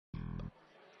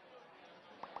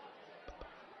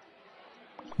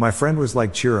My friend was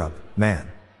like, cheer up,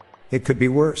 man. It could be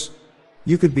worse.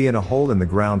 You could be in a hole in the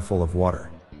ground full of water.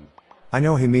 I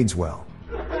know he means well.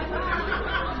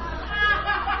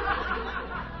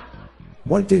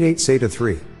 What did 8 say to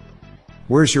 3?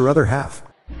 Where's your other half?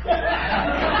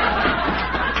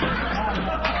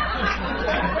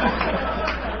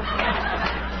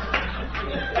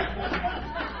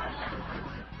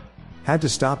 Had to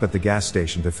stop at the gas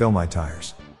station to fill my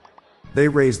tires. They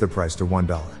raised the price to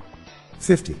 $1.50.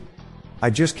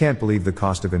 I just can't believe the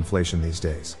cost of inflation these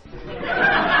days.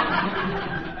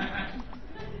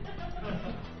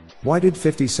 Why did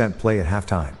 50 Cent play at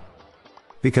halftime?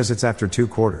 Because it's after 2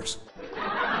 quarters.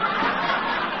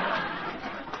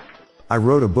 I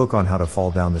wrote a book on how to fall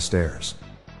down the stairs.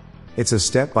 It's a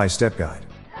step-by-step guide.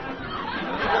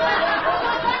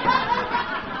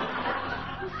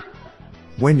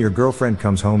 When your girlfriend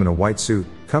comes home in a white suit,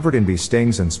 covered in bee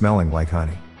stings and smelling like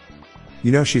honey,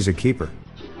 you know she's a keeper.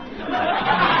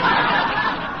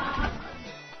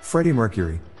 Freddie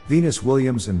Mercury, Venus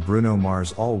Williams and Bruno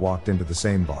Mars all walked into the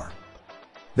same bar.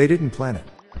 They didn't plan it.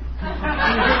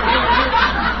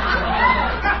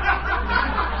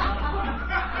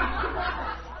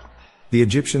 The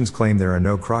Egyptians claim there are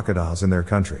no crocodiles in their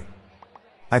country.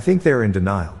 I think they're in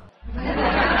denial.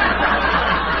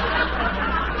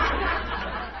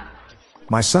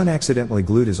 My son accidentally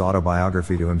glued his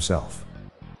autobiography to himself.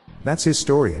 That's his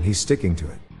story and he's sticking to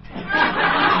it.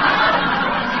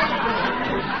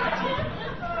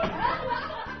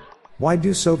 Why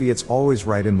do Soviets always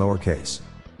write in lowercase?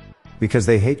 Because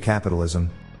they hate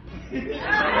capitalism.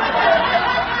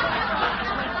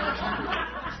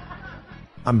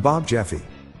 I'm Bob Jeffy.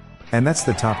 And that's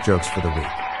the top jokes for the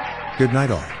week. Good night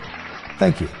all.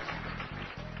 Thank you.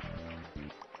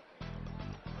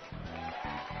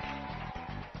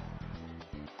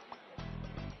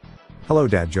 Hello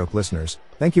Dad Joke listeners,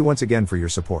 thank you once again for your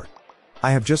support.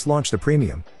 I have just launched a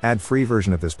premium, ad-free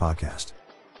version of this podcast.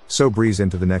 So breeze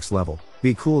into the next level,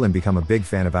 be cool and become a big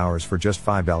fan of ours for just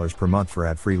 $5 per month for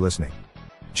ad-free listening.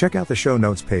 Check out the show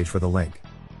notes page for the link.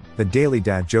 The Daily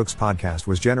Dad Jokes podcast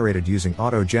was generated using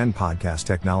AutoGen podcast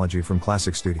technology from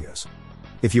Classic Studios.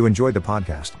 If you enjoyed the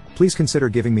podcast, please consider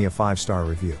giving me a 5-star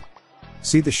review.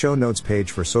 See the show notes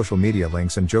page for social media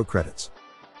links and joke credits.